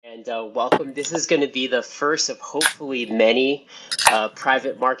and welcome. This is going to be the first of hopefully many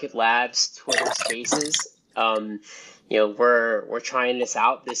private market labs Twitter Spaces. We're trying this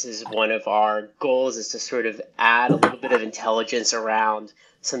out. This is one of our goals, is to sort of add a little bit of intelligence around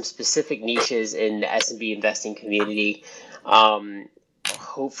some specific niches in the SMB investing community.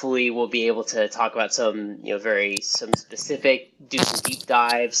 Hopefully we'll be able to talk about some specific, do some deep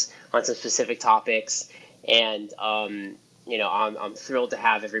dives on some specific topics. And I'm thrilled to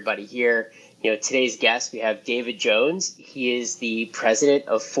have everybody here. Today's guest, we have David Jones. He is the president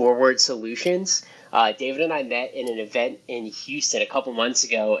of Forward Solutions. David and I met in an event in Houston a couple months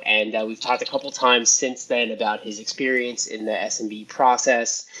ago, and we've talked a couple times since then about his experience in the SMB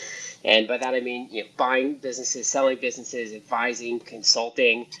process. And by that I mean buying businesses, selling businesses, advising,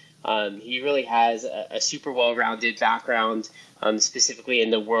 consulting. He really has a super well-rounded background, specifically in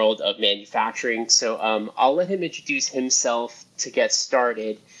the world of manufacturing. So I'll let him introduce himself to get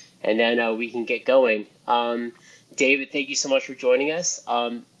started, and then we can get going. David, thank you so much for joining us.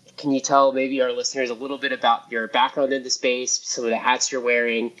 Can you tell maybe our listeners a little bit about your background in the space, some of the hats you're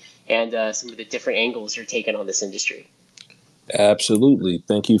wearing, and some of the different angles you're taking on this industry? Absolutely.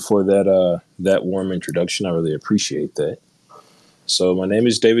 Thank you for that warm introduction. I really appreciate that. So my name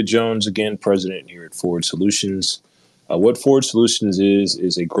is David Jones, again, president here at Forward Solutions. What Forward Solutions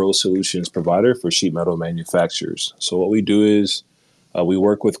is a growth solutions provider for sheet metal manufacturers. So what we do is we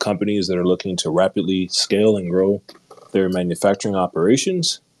work with companies that are looking to rapidly scale and grow their manufacturing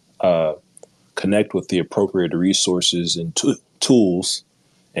operations, connect with the appropriate resources and tools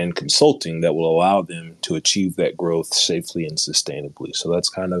and consulting that will allow them to achieve that growth safely and sustainably. So that's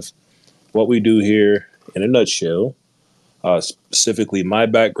kind of what we do here in a nutshell. Specifically, my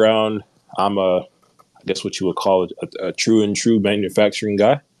background, I'm I guess what you would call a true manufacturing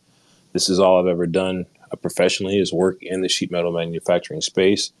guy. This is all I've ever done professionally, is work in the sheet metal manufacturing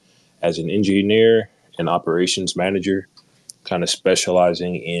space as an engineer and operations manager, kind of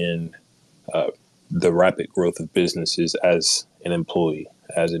specializing in the rapid growth of businesses as an employee,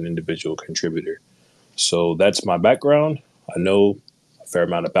 as an individual contributor. So that's my background. I know a fair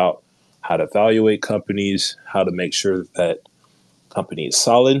amount about how to evaluate companies, how to make sure that company is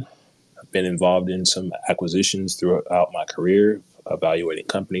solid. I've been involved in some acquisitions throughout my career, evaluating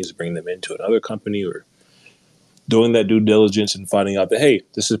companies, bringing them into another company, or doing that due diligence and finding out that, hey,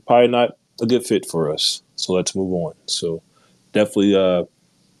 this is probably not a good fit for us, so let's move on. So definitely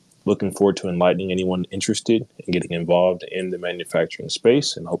looking forward to enlightening anyone interested in getting involved in the manufacturing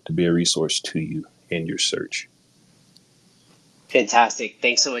space, and hope to be a resource to you in your search. Fantastic.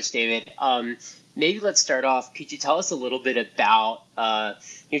 Thanks so much, David. Maybe let's start off. Could you tell us a little bit about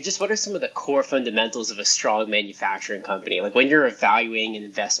just what are some of the core fundamentals of a strong manufacturing company? Like when you're evaluating an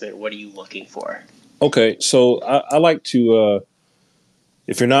investment, what are you looking for? Okay, so I like to,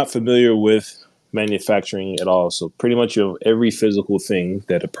 if you're not familiar with manufacturing at all, so pretty much every physical thing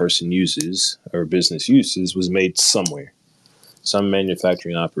that a person uses or a business uses was made somewhere, some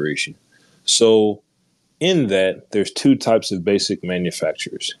manufacturing operation. So in that, there's two types of basic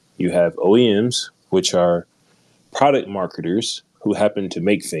manufacturers. You have OEMs, which are product marketers who happen to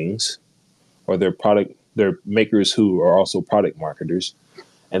make things, or they're makers who are also product marketers.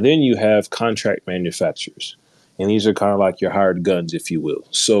 And then you have contract manufacturers. And these are kind of like your hired guns, if you will.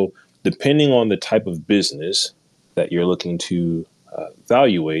 So depending on the type of business that you're looking to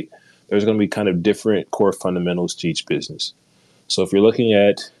evaluate, there's going to be kind of different core fundamentals to each business. So if you're looking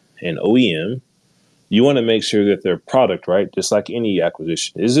at an OEM, you want to make sure that their product, right, just like any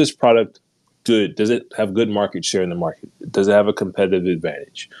acquisition, is this product good? Does it have good market share in the market? Does it have a competitive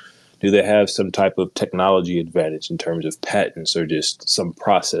advantage? Do they have some type of technology advantage in terms of patents, or just some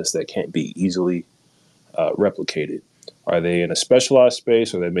process that can't be easily replicated? Are they in a specialized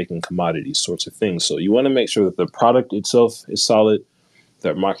space, or are they making commodities, sorts of things? So you want to make sure that the product itself is solid,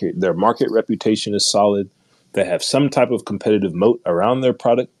 their market reputation is solid, they have some type of competitive moat around their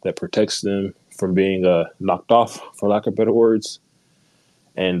product that protects them from being knocked off, for lack of better words.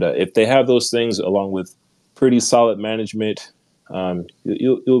 And if they have those things along with pretty solid management,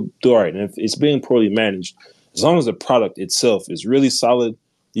 you'll do all right. And if it's being poorly managed, as long as the product itself is really solid,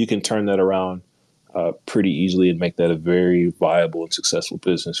 you can turn that around pretty easily and make that a very viable and successful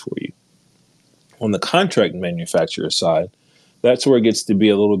business for you. On the contract manufacturer side, that's where it gets to be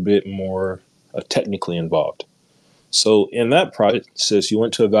a little bit more technically involved. So in that process, you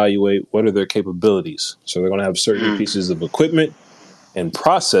want to evaluate what are their capabilities. So they're going to have certain pieces of equipment and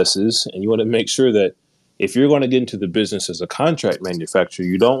processes, and you want to make sure that if you're going to get into the business as a contract manufacturer,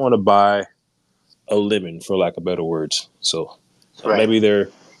 you don't want to buy a lemon, for lack of better words. So maybe they're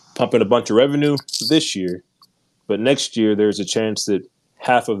pumping a bunch of revenue this year, but next year there's a chance that,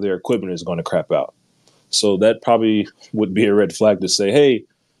 half of their equipment is going to crap out. So that probably would be a red flag to say, hey,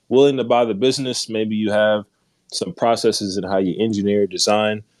 willing to buy the business. Maybe you have some processes in how you engineer,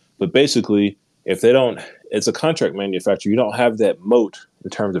 design. But basically, if they don't, it's a contract manufacturer. You don't have that moat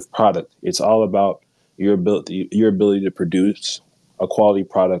in terms of product. It's all about your ability to produce a quality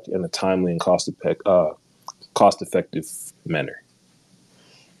product in a timely and cost effective manner.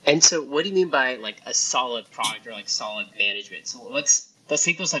 And so, what do you mean by like a solid product or like solid management? So let's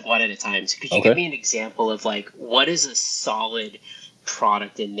take those like one at a time. So could you give Okay. me an example of like what is a solid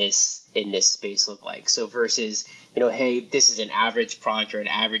product in this space look like? So versus hey, this is an average product or an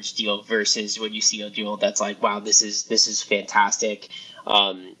average deal versus when you see a deal that's like, wow, this is fantastic.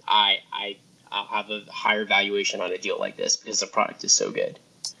 I'll have a higher valuation on a deal like this because the product is so good.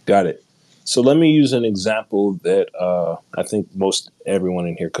 Got it. So let me use an example that I think most everyone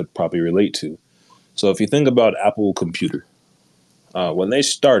in here could probably relate to. So if you think about Apple Computer, when they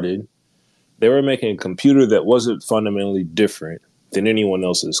started, they were making a computer that wasn't fundamentally different than anyone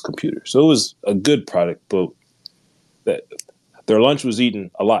else's computer. So it was a good product, but that their lunch was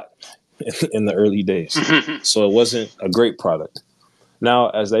eaten a lot in the early days. So it wasn't a great product. Now,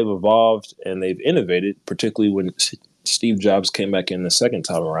 as they've evolved and they've innovated, particularly when Steve Jobs came back in the second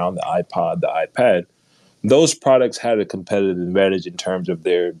time around, the iPod, the iPad, those products had a competitive advantage in terms of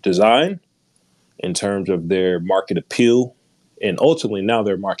their design, in terms of their market appeal, and ultimately now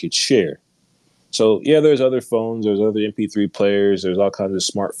their market share. So yeah, there's other phones, there's other MP3 players, there's all kinds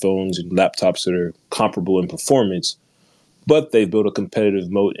of smartphones and laptops that are comparable in performance, but they've built a competitive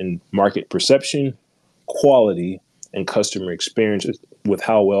moat in market perception, quality, and customer experience with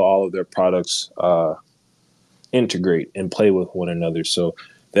how well all of their products integrate and play with one another. So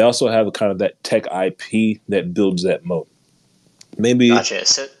they also have kind of that tech IP that builds that moat. Maybe Gotcha.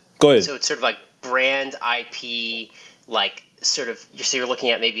 So go ahead. so it's sort of like brand IP, like sort of you're looking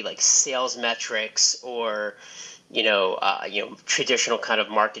at maybe like sales metrics or traditional kind of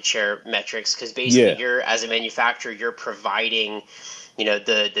market share metrics because basically Yeah, you're as a manufacturer you're providing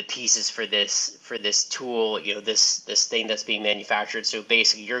the pieces for this tool this thing that's being manufactured. So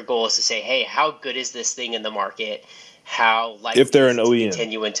basically your goal is to say, hey, how good is this thing in the market? How if likely they're is an it to OEM,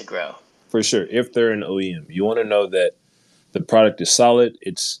 continue and to grow? for sure. If they're an OEM, you want to know that the product is solid.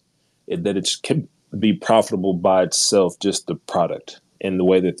 That it can be profitable by itself, just the product and the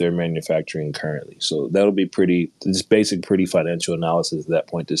way that they're manufacturing currently. So that'll be just basic, pretty financial analysis at that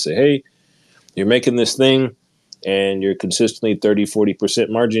point to say, hey, you're making this thing and you're consistently 30-40%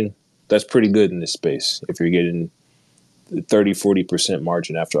 margin. That's pretty good in this space. If you're getting 30-40%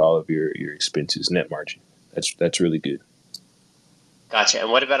 margin after all of your expenses, net margin, that's really good. Gotcha.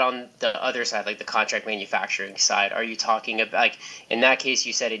 And what about on the other side, like the contract manufacturing side? Are you talking about, like, in that case,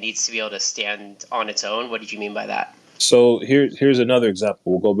 you said it needs to be able to stand on its own. What did you mean by that? So here's another example.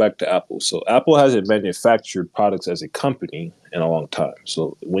 We'll go back to Apple. So Apple hasn't manufactured products as a company in a long time.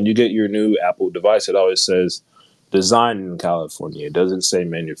 So when you get your new Apple device, it always says designed in California. It doesn't say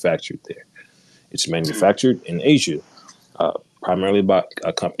manufactured there. It's Mhm. manufactured in Asia, primarily by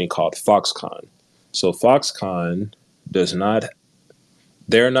a company called Foxconn. So Foxconn does not.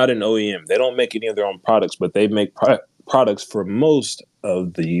 They're not an OEM. They don't make any of their own products, but they make products for most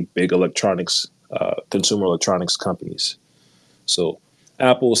of the big consumer electronics companies. So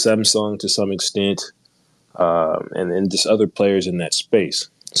Apple, Samsung to some extent, and then just other players in that space.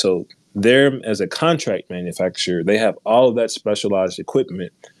 So they're, as a contract manufacturer, they have all of that specialized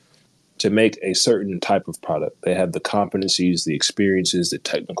equipment to make a certain type of product. They have the competencies, the experiences, the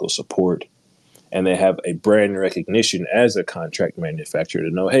technical support, and they have a brand recognition as a contract manufacturer to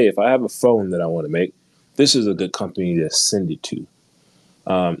know, hey, if I have a phone that I want to make, this is a good company to send it to.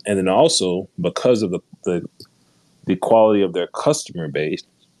 And then also, because of the quality of their customer base,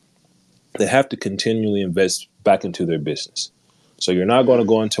 they have to continually invest back into their business. So you're not going to Mhm.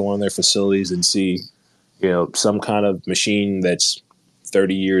 go into one of their facilities and see, some kind of machine that's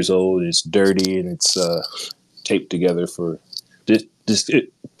 30 years old, and it's dirty and it's taped together for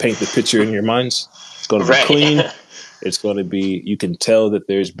paint the picture in your minds. It's going to be Right. clean. It's going to be, you can tell that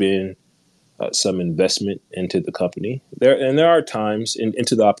there's been some investment into the company there are times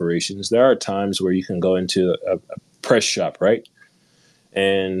into the operations. There are times where you can go into a press shop, right?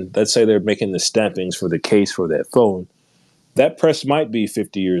 And let's say they're making the stampings for the case for that phone. That press might be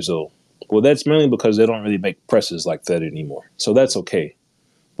 50 years old. Well, that's mainly because they don't really make presses like that anymore. So that's okay.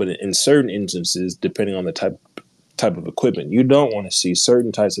 But in certain instances, depending on the type of equipment, you don't want to see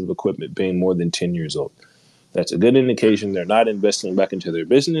certain types of equipment being more than 10 years old. That's a good indication they're not investing back into their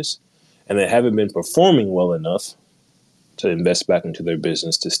business, and they haven't been performing well enough to invest back into their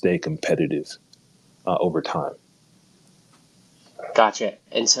business to stay competitive over time. Gotcha.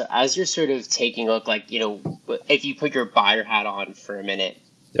 And so as you're sort of taking a look, like, if you put your buyer hat on for a minute,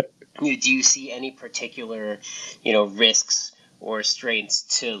 Yep. do you see any particular, risks or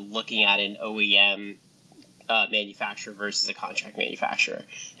strengths to looking at an OEM manufacturer versus a contract manufacturer?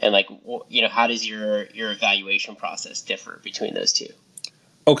 And like, how does your evaluation process differ between those two?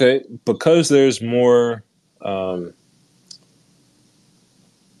 Okay, because there's more um,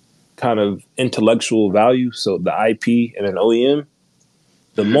 kind of intellectual value, so the IP in an OEM,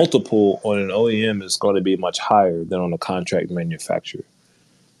 the Hmm. multiple on an OEM is going to be much higher than on a contract manufacturer.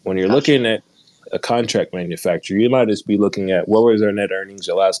 When you're Gotcha. looking at a contract manufacturer, you might just be looking at what was their net earnings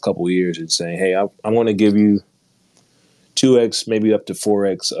the last couple of years and saying, hey, I'm going to give you 2x, maybe up to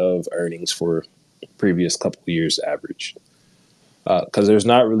 4x of earnings for previous couple of years average. Because there's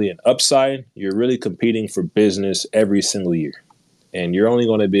not really an upside. You're really competing for business every single year. And you're only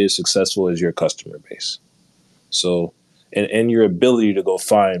going to be as successful as your customer base. So, and your ability to go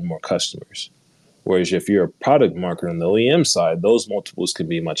find more customers. Whereas if you're a product marketer on the OEM side, those multiples can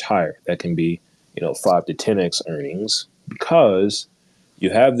be much higher. That can be, 5 to 10x earnings because you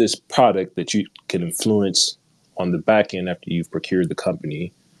have this product that you can influence on the back end after you've procured the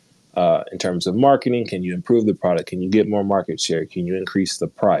company. In terms of marketing, can you improve the product? Can you get more market share? Can you increase the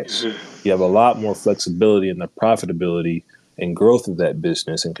price? Hmm. You have a lot more flexibility in the profitability and growth of that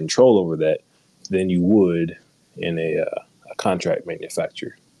business and control over that than you would in a contract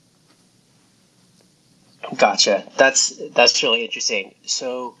manufacturer. Gotcha. That's really interesting.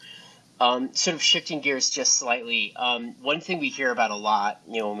 So, sort of shifting gears just slightly, one thing we hear about a lot,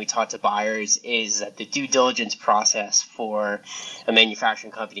 when we talk to buyers, is that the due diligence process for a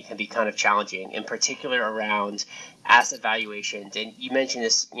manufacturing company can be kind of challenging, in particular around asset valuations. And you mentioned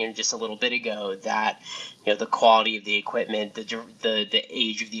this, just a little bit ago, that the quality of the equipment, the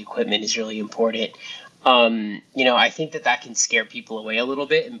age of the equipment is really important. I think that can scare people away a little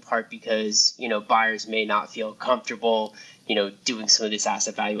bit, in part because buyers may not feel comfortable doing some of this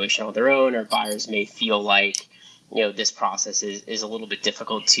asset valuation on their own, or buyers may feel like, this process is a little bit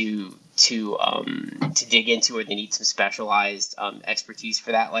difficult to dig into, or they need some specialized expertise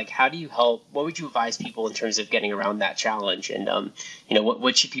for that. Like, how do you help? What would you advise people in terms of getting around that challenge? And,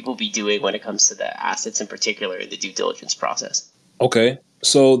 what should people be doing when it comes to the assets in particular in the due diligence process? Okay.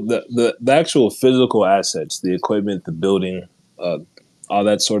 So the actual physical assets, the equipment, the building, uh, all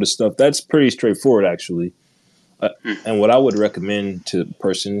that sort of stuff, that's pretty straightforward actually. Uh, Hmm. and what I would recommend to a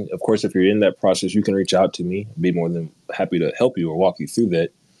person, of course, if you're in that process, you can reach out to me. I'd be more than happy to help you or walk you through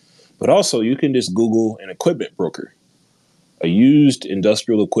that. But also, you can just Google an equipment broker, a used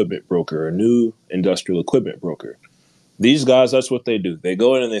industrial equipment broker, a new industrial equipment broker. These guys, that's what they do. They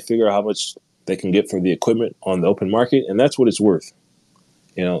go in and they figure out how much they can get for the equipment on the open market, and that's what it's worth.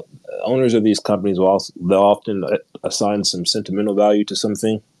 You know, owners of these companies they'll often assign some sentimental value to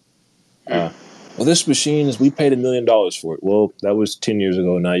something. Hmm. Well, this machine is we paid $1 million for it. Well, that was 10 years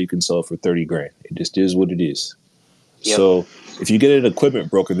ago. Now you can sell it for 30 grand. It just is what it is. Yep. So if you get an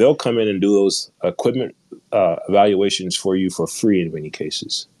equipment broker, they'll come in and do those equipment evaluations for you for free in many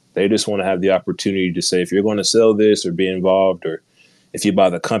cases. They just want to have the opportunity to say, if you're going to sell this or be involved, or if you buy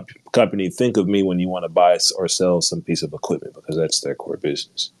the company, think of me when you want to buy or sell some piece of equipment because that's their core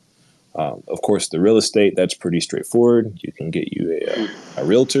business. Of course, the real estate, that's pretty straightforward. You can get you a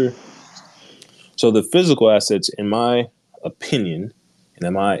realtor. So the physical assets, in my opinion and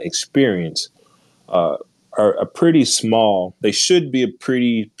in my experience, uh, are a pretty small. They should be a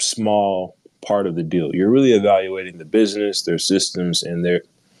pretty small part of the deal. You're really evaluating the business, their systems, and their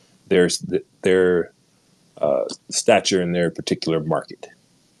their stature in their particular market.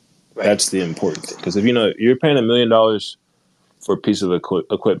 Right. That's the important thing. Because if you're paying $1 million for a piece of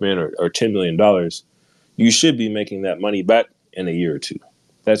equipment or $10 million, you should be making that money back in a year or two.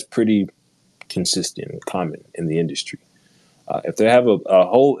 That's pretty consistent and common in the industry. If they have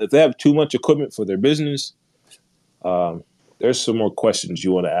if they have too much equipment for their business, um, there's some more questions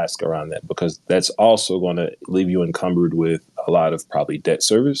you want to ask around that because that's also going to leave you encumbered with a lot of probably debt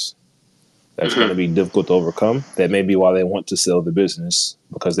service. That's going to Hmm. be difficult to overcome. That may be why they want to sell the business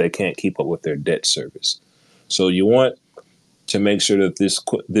because they can't keep up with their debt service. So you want to make sure that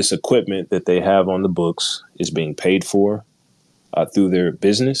this equipment that they have on the books is being paid for through their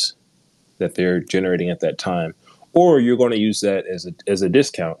business that they're generating at that time, or you're going to use that as a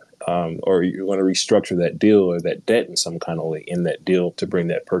discount, or you're going to restructure that deal or that debt in some kind of way in that deal to bring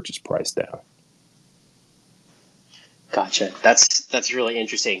that purchase price down. Gotcha. That's really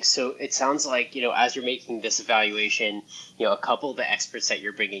interesting. So it sounds like, as you're making this evaluation, a couple of the experts that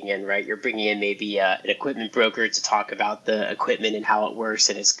you're bringing in, right? You're bringing in maybe an equipment broker to talk about the equipment and how it works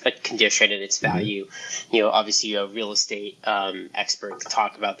and its condition and its Hmm. value. Obviously a real estate expert to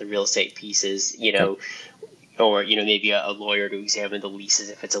talk about the real estate pieces, Okay. or maybe a lawyer to examine the leases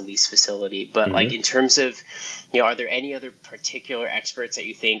if it's a lease facility. But Hmm. like in terms of, are there any other particular experts that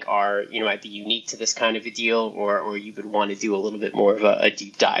you think are might be unique to this kind of a deal, or you would want to do a little bit more of a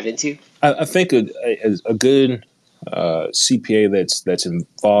deep dive into? I think a good CPA that's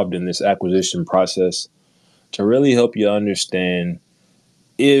involved in this acquisition process to really help you understand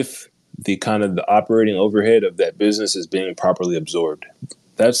if the kind of the operating overhead of that business is being properly absorbed.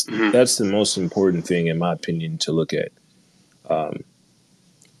 Hmm. That's the most important thing, in my opinion, to look at.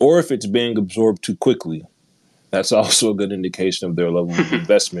 Or if it's being absorbed too quickly, that's also a good indication of their level of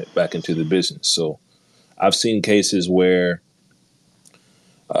investment back into the business. So I've seen cases where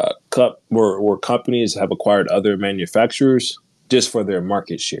where companies have acquired other manufacturers just for their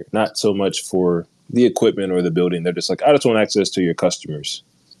market share, not so much for the equipment or the building. They're just like, I just want access to your customers,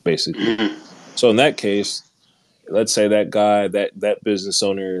 basically. Hmm. So in that case, let's say that guy, that business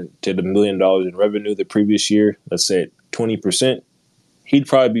owner did $1 million in revenue the previous year. Let's say 20%. He'd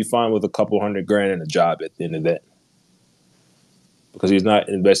probably be fine with a couple $100,000 in a job at the end of that because he's not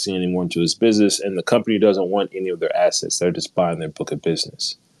investing anymore into his business, and the company doesn't want any of their assets. They're just buying their book of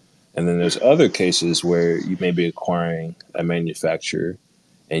business. And then there's other cases where you may be acquiring a manufacturer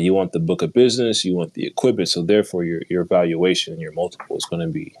and you want the book of business, you want the equipment, so therefore your valuation and your multiple is going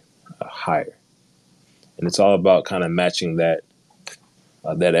to be higher. And it's all about kind of matching that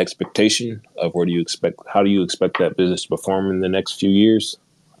expectation of how do you expect that business to perform in the next few years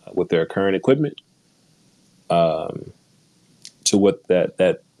with their current equipment to what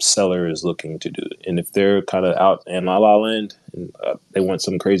that seller is looking to do. And if they're kind of out in la la land and they want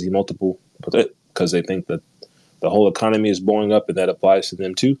some crazy multiple, because they think that the whole economy is blowing up and that applies to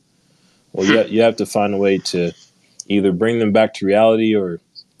them too. Well, you have to find a way to either bring them back to reality or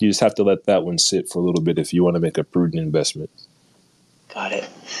you just have to let that one sit for a little bit if you want to make a prudent investment. Got it.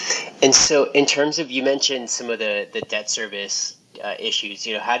 And so, in terms of, you mentioned some of the debt service issues,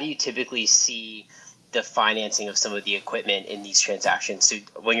 how do you typically see the financing of some of the equipment in these transactions? So,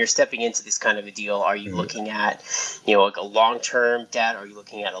 when you're stepping into this kind of a deal, are you Mhm. looking at, like a long-term debt? Are you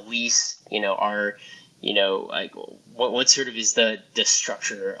looking at a lease? Like what sort of is the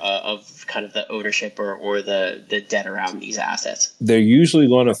structure of kind of the ownership or the debt around these assets? They're usually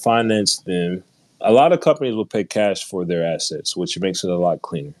going to finance them. A lot of companies will pay cash for their assets, which makes it a lot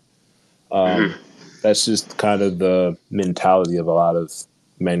cleaner. Hmm. That's just kind of the mentality of a lot of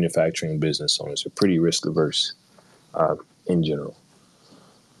manufacturing business owners. They're pretty risk averse in general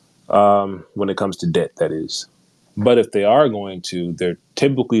when it comes to debt, that is. But if they are going to, they're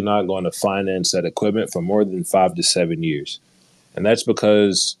typically not going to finance that equipment for more than 5 to 7 years. And that's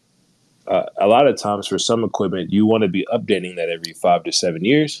because a lot of times for some equipment, you want to be updating that every 5 to 7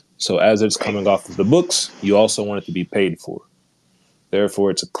 years. So as it's Right. coming off of the books, you also want it to be paid for.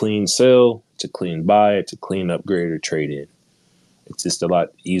 Therefore, it's a clean sale, it's a clean buy, it's a clean upgrade or trade in. It's just a lot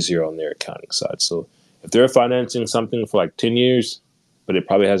easier on their accounting side. So if they're financing something for like 10 years, but it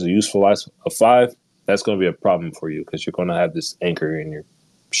probably has a useful life of 5, that's going to be a problem for you because you're going to have this anchor in your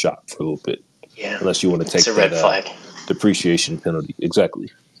shop for a little bit, Yeah. unless you want to It's take a that red flag. depreciation penalty. Exactly.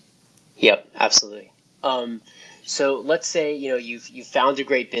 Yep, absolutely. Um, so let's say you've found a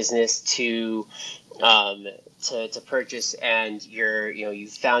great business um, to purchase, and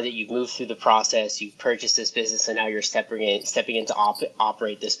you've found it, you've moved through the process, you've purchased this business, and now you're stepping in to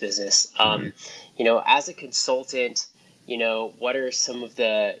operate this business. Mm-hmm. As a consultant, what are some of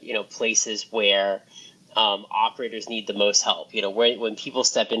the places where operators need the most help? When people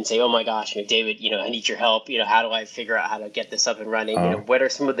step in and say, "Oh my gosh, David, I need your help. How do I figure out how to get this up and running?" Uh, What are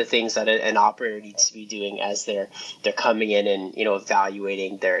some of the things that an operator needs to be doing as they're coming in and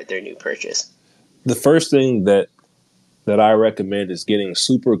evaluating their new purchase? the first thing that I recommend is getting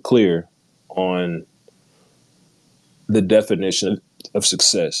super clear on the definition of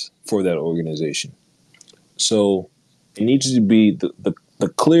success for that organization. So it needs to be the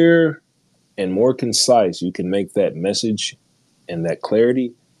clear and more concise you can make that message and that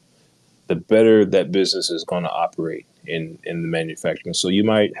clarity, the better that business is going to operate in the manufacturing. So you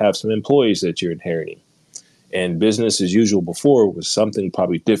might have some employees that you're inheriting, and business as usual before was something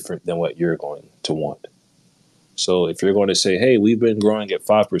probably different than what you're going to want. So if you're going to say, hey, we've been growing at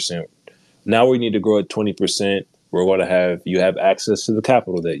 5%, now we need to grow at 20%. We're going to have you have access to the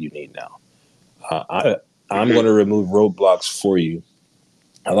capital that you need now. I'm going Hmm. to remove roadblocks for you.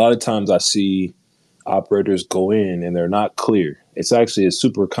 A lot of times I see operators go in and they're not clear. It's actually a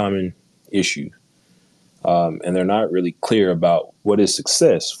super common issue. And they're not really clear about what is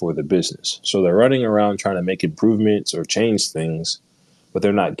success for the business. So they're running around trying to make improvements or change things, but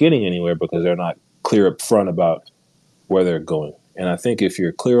they're not getting anywhere because they're not clear up front about where they're going. And I think if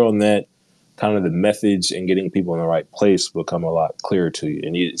you're clear on that, kind of the methods and getting people in the right place will become a lot clearer to you.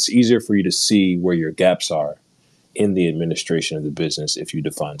 And it's easier for you to see where your gaps are in the administration of the business if you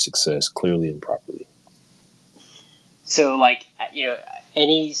define success clearly and properly. So, like,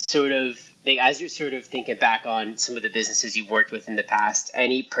 any sort of thing, as you're sort of thinking back on some of the businesses you've worked with in the past,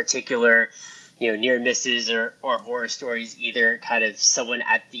 any particular, near misses or horror stories, either kind of someone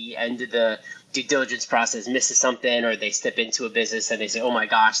at the end of the due diligence process misses something, or they step into a business and they say, oh my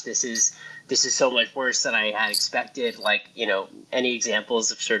gosh, this is so much worse than I had expected. Like, any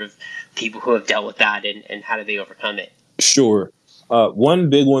examples of sort of people who have dealt with that and how do they overcome it? Sure. One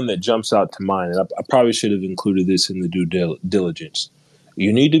big one that jumps out to mind, and I probably should have included this in the due diligence.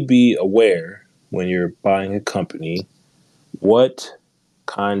 You need to be aware when you're buying a company what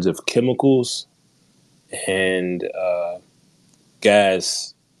kinds of chemicals and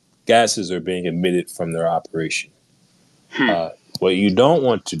gases are being emitted from their operation. What you don't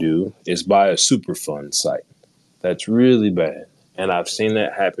want to do is buy a Superfund site. That's really bad, and I've seen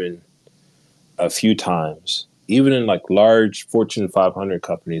that happen a few times. Even in like large Fortune 500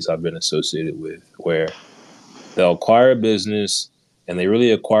 companies I've been associated with, where they'll acquire a business and they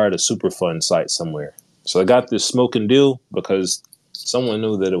really acquired a Superfund site somewhere. So they got this smoking deal because someone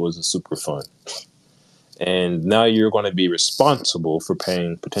knew that it was a Superfund. And now you're going to be responsible for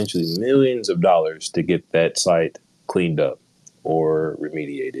paying potentially millions of dollars to get that site cleaned up or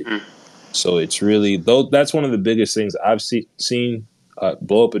remediated. So it's really, though, that's one of the biggest things I've seen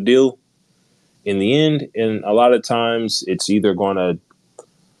blow up a deal in the end. And a lot of times it's either going to,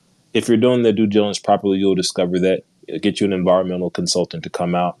 if you're doing the due diligence properly, you'll discover that. It'll get you an environmental consultant to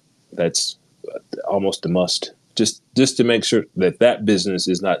come out. That's almost a must, just to make sure that business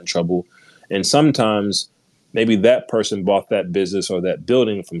is not in trouble. And sometimes maybe that person bought that business or that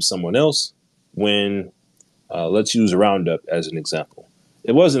building from someone else when, let's use Roundup as an example.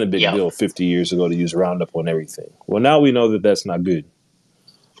 It wasn't a big deal 50 years ago to use Roundup on everything. Well, now we know that that's not good.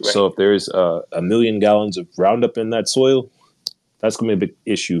 Right. So if there's a million gallons of Roundup in that soil, that's going to be a big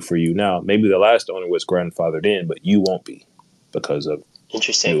issue for you. Now, maybe the last owner was grandfathered in, but you won't be because of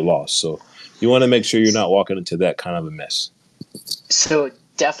new laws. So you want to make sure you're not walking into that kind of a mess. So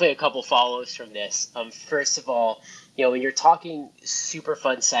definitely a couple follow-ups from this. First of all, when you're talking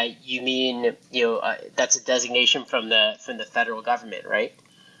Superfund site, you mean that's a designation from the federal government, right?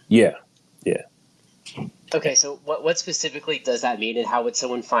 Yeah. Okay, so what specifically does that mean, and how would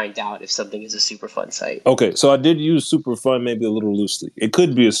someone find out if something is a Superfund site? Okay, so I did use Superfund maybe a little loosely. It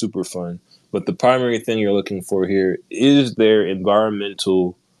could be a Superfund, but the primary thing you're looking for here is there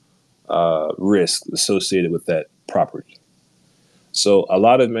environmental risk associated with that property. So a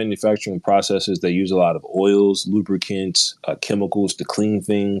lot of manufacturing processes, they use a lot of oils, lubricants, chemicals to clean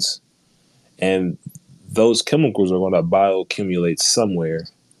things. And those chemicals are going to bioaccumulate somewhere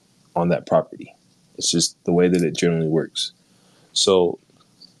on that property. It's just the way that it generally works. So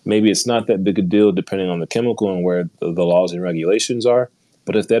maybe it's not that big a deal depending on the chemical and where the laws and regulations are.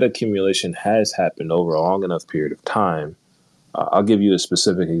 But if that accumulation has happened over a long enough period of time, I'll give you a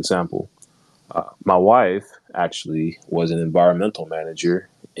specific example. My wife actually was an environmental manager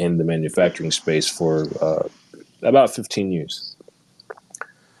in the manufacturing space for about 15 years.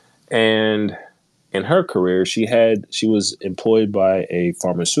 And in her career, she was employed by a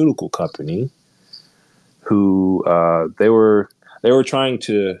pharmaceutical company who they were trying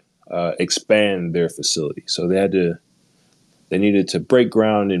to expand their facility. So they needed to break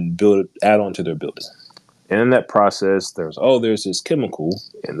ground and add on to their building. And in that process, there's this chemical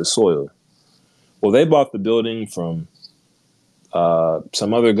in the soil. Well, they bought the building from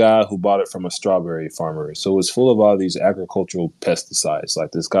some other guy who bought it from a strawberry farmer. So it was full of all these agricultural pesticides.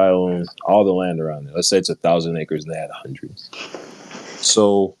 Like this guy owned all the land around it. Let's say it's 1,000 acres and they had 100.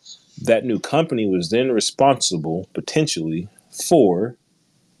 So that new company was then responsible potentially for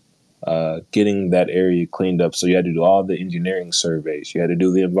getting that area cleaned up. So you had to do all the engineering surveys. You had to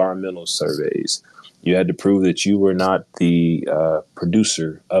do the environmental surveys. You had to prove that you were not the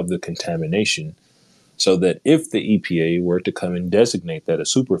producer of the contamination, so that if the EPA were to come and designate that a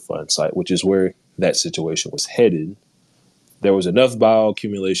Superfund site, which is where that situation was headed, there was enough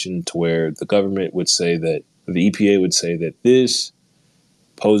bioaccumulation to where the government would say that the EPA would say that this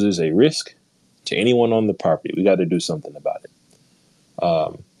poses a risk to anyone on the property. We got to do something about it.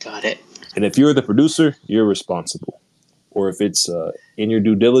 Got it. And if you're the producer, you're responsible. or if it's in your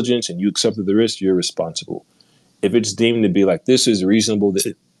due diligence and you accepted the risk, you're responsible. If it's deemed to be like this is reasonable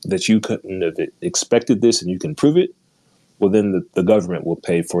that you couldn't have expected this and you can prove it, well, then the government will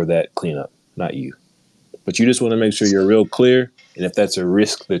pay for that cleanup, not you. But you just want to make sure you're real clear, and if that's a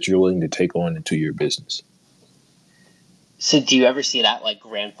risk that you're willing to take on into your business. So do you ever see that like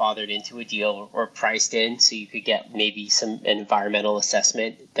grandfathered into a deal or priced in so you could get maybe an environmental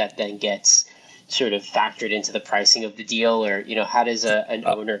assessment that then gets sort of factored into the pricing of the deal? Or, how does an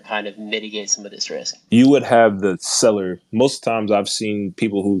owner kind of mitigate some of this risk? You would have the seller. Most times I've seen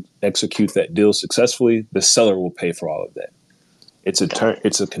people who execute that deal successfully, the seller will pay for all of that. It's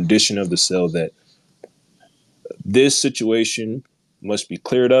a condition of the sale that this situation must be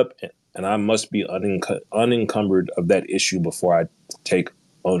cleared up and I must be unencumbered of that issue before I take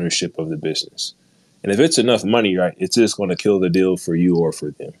ownership of the business. And if it's enough money, right, it's just going to kill the deal for you or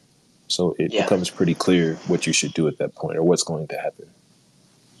for them. So it becomes pretty clear what you should do at that point or what's going to happen.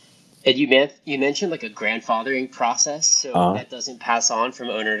 And you mentioned like a grandfathering process, so that doesn't pass on from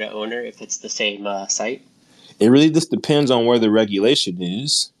owner to owner if it's the same site? It really just depends on where the regulation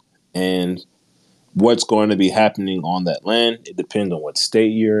is and what's going to be happening on that land. It depends on what state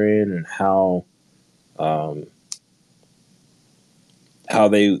you're in and how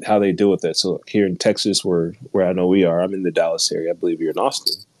they deal with that. So here in Texas, where I know we are, I'm in the Dallas area. I believe you're in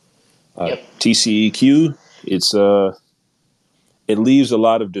Austin. TCEQ, it leaves a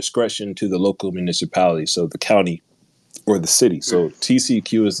lot of discretion to the local municipality, so the county or the city. So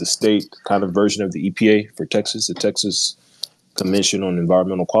TCEQ is the state kind of version of the EPA for Texas, the Texas Commission on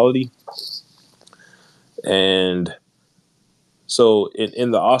Environmental Quality. And so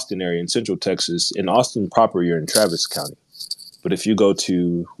in the Austin area, in Central Texas, in Austin proper, you're in Travis County. But if you go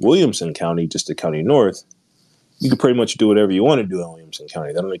to Williamson County, just the county north, you can pretty much do whatever you want to do in Williamson County.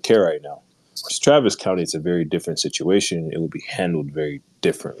 They don't really care right now. Whereas Travis County, it's a very different situation. It will be handled very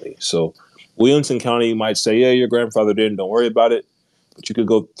differently. So Williamson County might say, yeah, your grandfather didn't, don't worry about it. But you could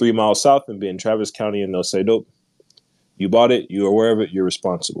go 3 miles south and be in Travis County and they'll say, nope, you bought it, you're aware of it, you're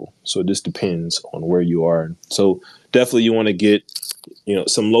responsible. So it just depends on where you are. So definitely you want to get,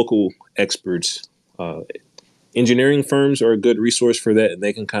 some local experts. Engineering firms are a good resource for that, and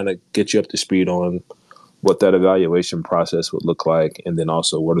they can kind of get you up to speed on what that evaluation process would look like, and then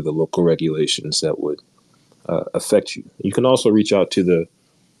also what are the local regulations that would affect you. You can also reach out to the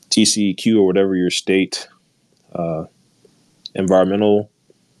TCEQ or whatever your state environmental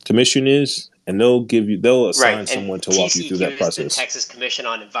commission is, and they'll assign someone to walk you through that process. Is the Texas Commission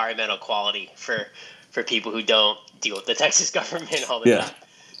on Environmental Quality for people who don't deal with the Texas government all the time.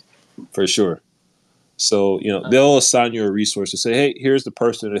 For sure. So, they'll assign you a resource to say, hey, here's the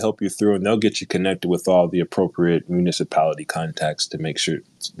person to help you through, and they'll get you connected with all the appropriate municipality contacts to make sure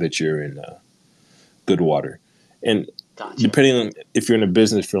that you're in good water. And depending on if you're in a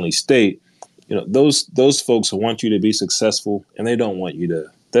business-friendly state, those folks want you to be successful, and they don't want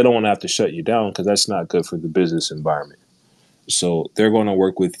to have to shut you down because that's not good for the business environment. So they're going to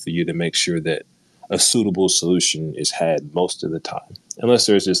work with you to make sure that a suitable solution is had most of the time, unless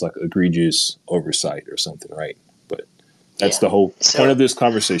there's just like egregious oversight or something, right? But that's the whole point of this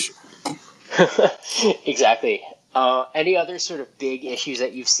conversation. Exactly. Any other sort of big issues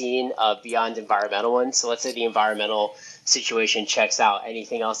that you've seen beyond environmental ones? So let's say the environmental situation checks out.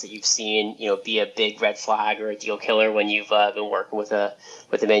 Anything else that you've seen, be a big red flag or a deal killer when you've been working with a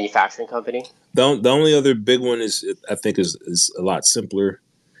manufacturing company? The only other big one is a lot simpler.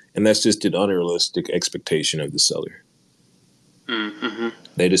 And that's just an unrealistic expectation of the seller. Mm-hmm.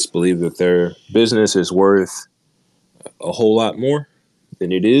 They just believe that their business is worth a whole lot more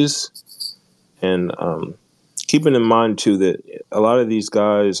than it is. And keeping in mind, too, that a lot of these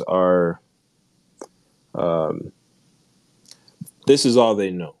guys are, this is all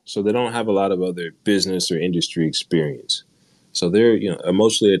they know. So they don't have a lot of other business or industry experience. So they're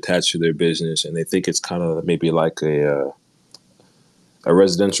emotionally attached to their business, and they think it's kind of maybe like a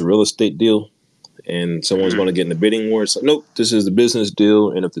residential real estate deal, and someone's going to get in the bidding war. It's like, nope, this is the business deal,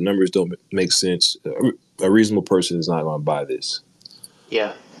 and if the numbers don't make sense, a reasonable person is not going to buy this.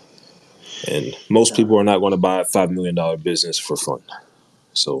 Yeah. And most people are not going to buy a $5 million business for fun.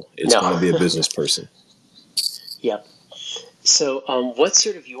 So it's going to be a business person. Yep. So what's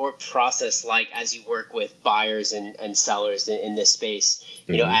sort of your process like as you work with buyers and sellers in this space,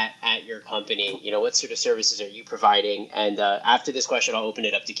 at your company? What sort of services are you providing? And after this question, I'll open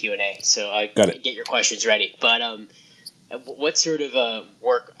it up to Q&A. So get your questions ready. But what sort of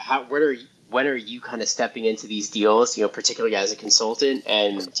work, when are you kind of stepping into these deals, particularly as a consultant?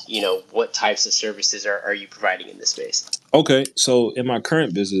 And, what types of services are you providing in this space? Okay. So in my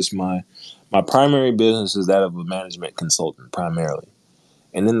current business, my My primary business is that of a management consultant primarily.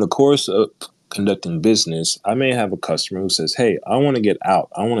 And in the course of conducting business, I may have a customer who says, hey, I want to get out.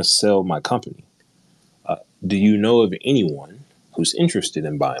 I want to sell my company. Do you know of anyone who's interested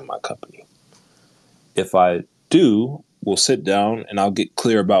in buying my company? If I do, we'll sit down and I'll get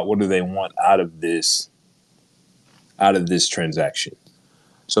clear about what do they want out of this transaction.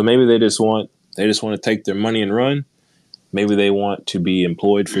 So maybe they just want to take their money and run. Maybe they want to be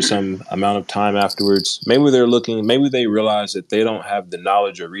employed for some amount of time afterwards. Maybe they realize that they don't have the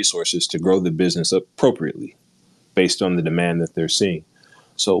knowledge or resources to grow the business appropriately based on the demand that they're seeing.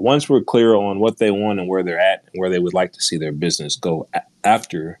 So once we're clear on what they want and where they're at and where they would like to see their business go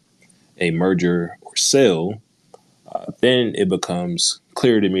after a merger or sale, then it becomes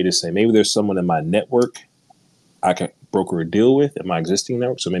clear to me to say maybe there's someone in my network I can broker a deal with in my existing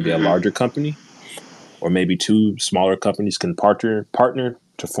network. So maybe a larger company, or maybe two smaller companies can partner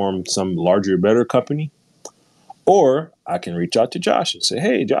to form some larger, better company. Or I can reach out to Josh and say,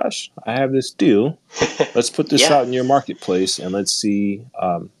 hey, Josh, I have this deal. Let's put this out in your marketplace and let's see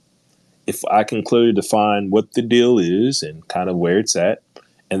if I can clearly define what the deal is and kind of where it's at,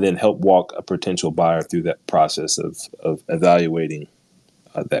 and then help walk a potential buyer through that process of evaluating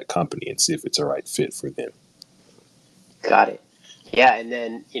that company and see if it's a right fit for them. Got it. Yeah, and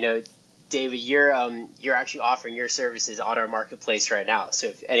then David, you're actually offering your services on our marketplace right now. So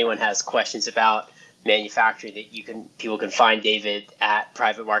if anyone has questions about manufacturing, people can find David at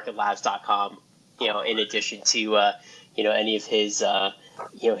privatemarketlabs.com. In addition to any of his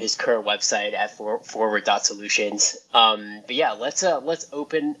his current website at forward.solutions. But yeah, let's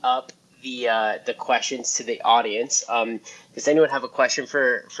open up the questions to the audience. Does anyone have a question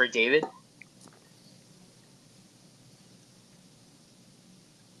for David?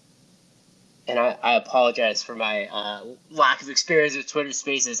 And I apologize for my lack of experience with Twitter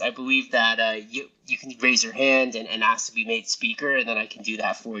Spaces. I believe that you can raise your hand and ask to be made speaker, and then I can do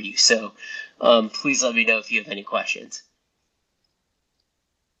that for you. So please let me know if you have any questions.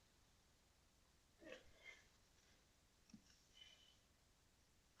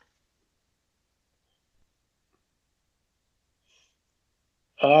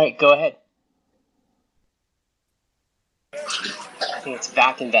 All right, go ahead. I think it's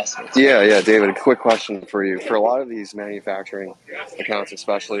back investments. Yeah, David, a quick question for you. For a lot of these manufacturing accounts,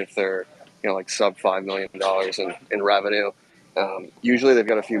 especially if they're, like sub $5 million in revenue, usually they've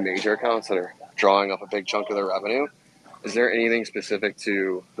got a few major accounts that are drawing up a big chunk of their revenue. Is there anything specific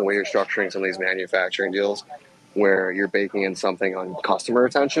to the way you're structuring some of these manufacturing deals where you're baking in something on customer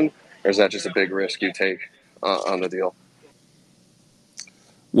retention, or is that just a big risk you take on the deal?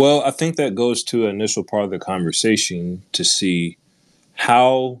 Well, I think that goes to an initial part of the conversation to see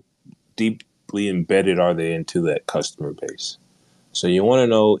how deeply embedded are they into that customer base. So you want to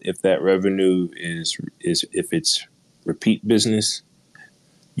know if that revenue is if it's repeat business.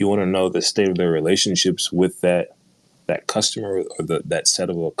 You want to know the state of their relationships with that customer or that set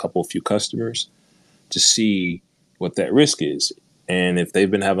of a few customers to see what that risk is. And if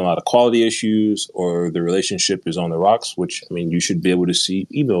they've been having a lot of quality issues or the relationship is on the rocks, which, you should be able to see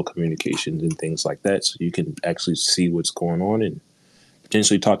email communications and things like that. So you can actually see what's going on and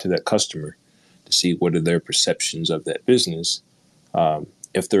potentially talk to that customer to see what are their perceptions of that business.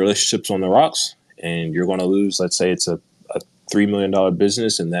 If the relationship's on the rocks and you're going to lose, let's say it's a $3 million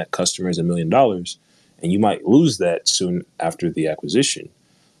business and that customer is $1 million, and you might lose that soon after the acquisition,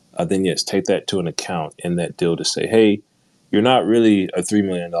 then yes, take that to an account in that deal to say, hey, you're not really a $3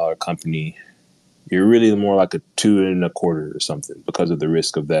 million company. You're really more like a 2.25 or something because of the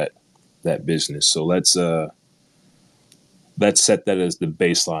risk of that business. So let's set that as the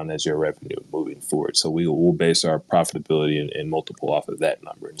baseline as your revenue moving forward. So we'll base our profitability and multiple off of that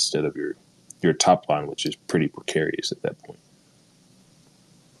number instead of your top line, which is pretty precarious at that point.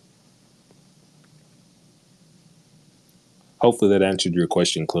 Hopefully that answered your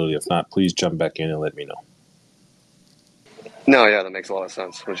question clearly. If not, please jump back in and let me know. No, yeah, that makes a lot of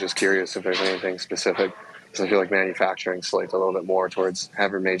sense. I was just curious if there's anything specific. Because I feel like manufacturing slates a little bit more towards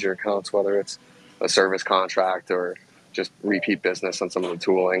having major accounts, whether it's a service contract or just repeat business on some of the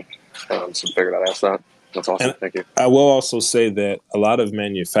tooling. So figured I'd ask that. That's awesome. And thank you. I will also say that a lot of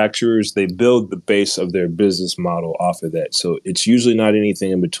manufacturers, they build the base of their business model off of that. So it's usually not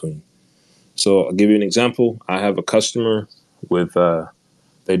anything in between. So I'll give you an example. I have a customer with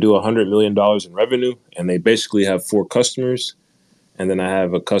they do $100 million in revenue, and they basically have 4 customers. And then I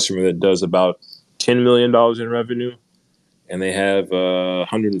have a customer that does about $10 million in revenue, and they have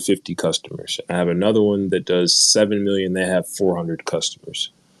 150 customers. I have another one that does $7 million. They have 400 customers.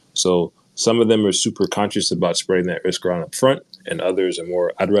 So some of them are super conscious about spreading that risk around up front, and others are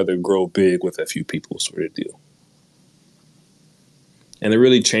more, I'd rather grow big with a few people sort of deal. And it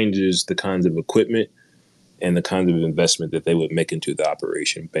really changes the kinds of equipment and the kinds of investment that they would make into the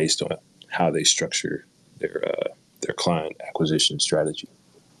operation based on how they structure their client acquisition strategy.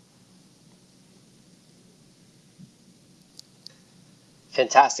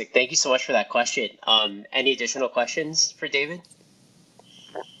 Fantastic. Thank you so much for that question. Any additional questions for David?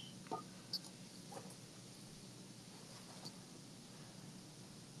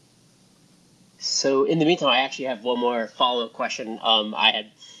 So in the meantime, I actually have one more follow-up question. I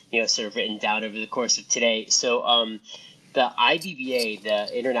had, sort of written down over the course of today. So the IBBA,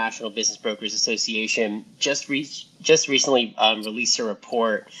 the International Business Brokers Association, just recently released a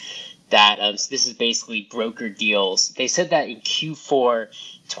report that so this is basically broker deals. They said that in Q4,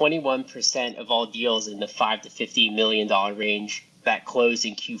 21% of all deals in the $5 to $50 million range that closed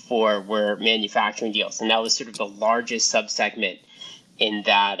in Q4 were manufacturing deals, and that was sort of the largest subsegment in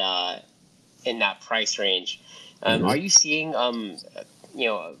that price range. Are you seeing an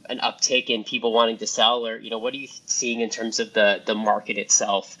uptick in people wanting to sell, or what are you seeing in terms of the market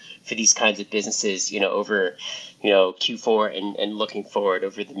itself for these kinds of businesses, over Q4 and looking forward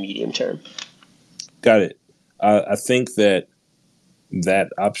over the medium term? Got it. I think that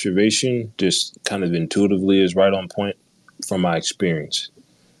observation just kind of intuitively is right on point from my experience.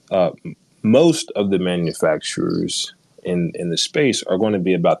 Most of the manufacturers in the space are going to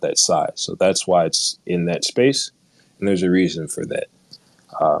be about that size. So that's why it's in that space. And there's a reason for that.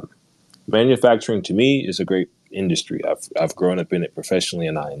 Manufacturing to me is a great industry. I've grown up in it professionally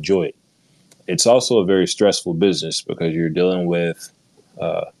and I enjoy it. It's also a very stressful business because you're dealing with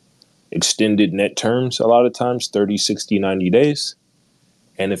extended net terms a lot of times, 30, 60, 90 days.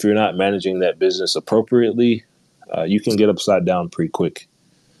 And if you're not managing that business appropriately, you can get upside down pretty quick.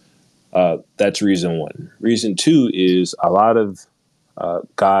 That's reason one. Reason two is a lot of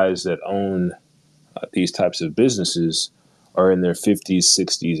guys that own these types of businesses are in their 50s,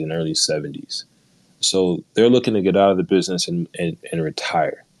 60s, and early 70s. So they're looking to get out of the business and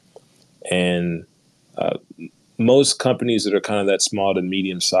retire. And most companies that are kind of that small to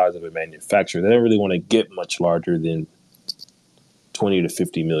medium size of a manufacturer, they don't really want to get much larger than 20 to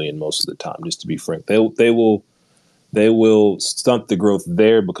 50 million most of the time, just to be frank. They will stunt the growth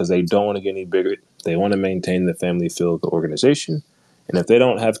there because they don't want to get any bigger. They want to maintain the family feel of the organization. And if they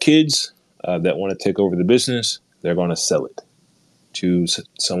don't have kids that want to take over the business, they're going to sell it to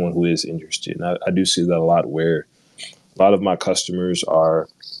someone who is interested. And I do see that a lot, where a lot of my customers are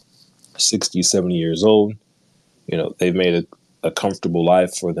 60, 70 years old. They've made a comfortable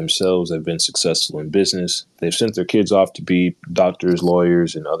life for themselves. They've been successful in business. They've sent their kids off to be doctors,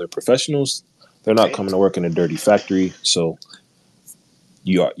 lawyers, and other professionals. They're not coming to work in a dirty factory. So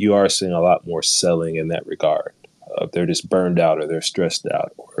you are seeing a lot more selling in that regard. They're just burned out, or they're stressed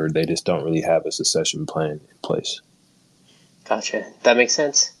out, or they just don't really have a succession plan in place. Gotcha. That makes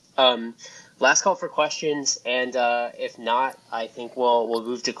sense. Last call for questions, and if not, I think we'll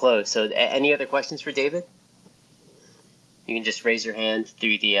move to close. So any other questions for David? You can just raise your hand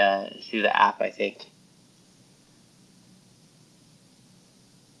through the app, I think.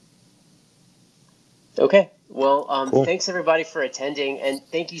 Okay. Well, cool. Thanks everybody for attending, and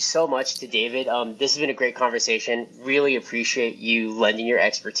thank you so much to David. This has been a great conversation. Really appreciate you lending your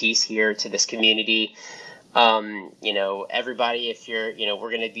expertise here to this community. Everybody, if you're, we're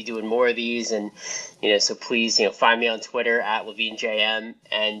going to be doing more of these, and, so please, find me on Twitter at LevineJM,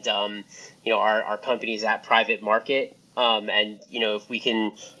 and, our company's at Private Market. And, if we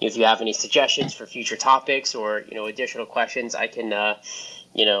can, if you have any suggestions for future topics or, additional questions, I can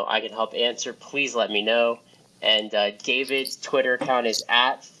help answer, please let me know. And David's Twitter account is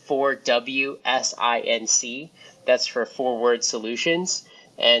at 4WSINC. That's for Forward Solutions.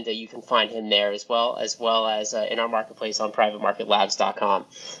 And you can find him there as well as in our marketplace on privatemarketlabs.com.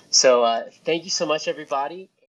 So thank you so much, everybody.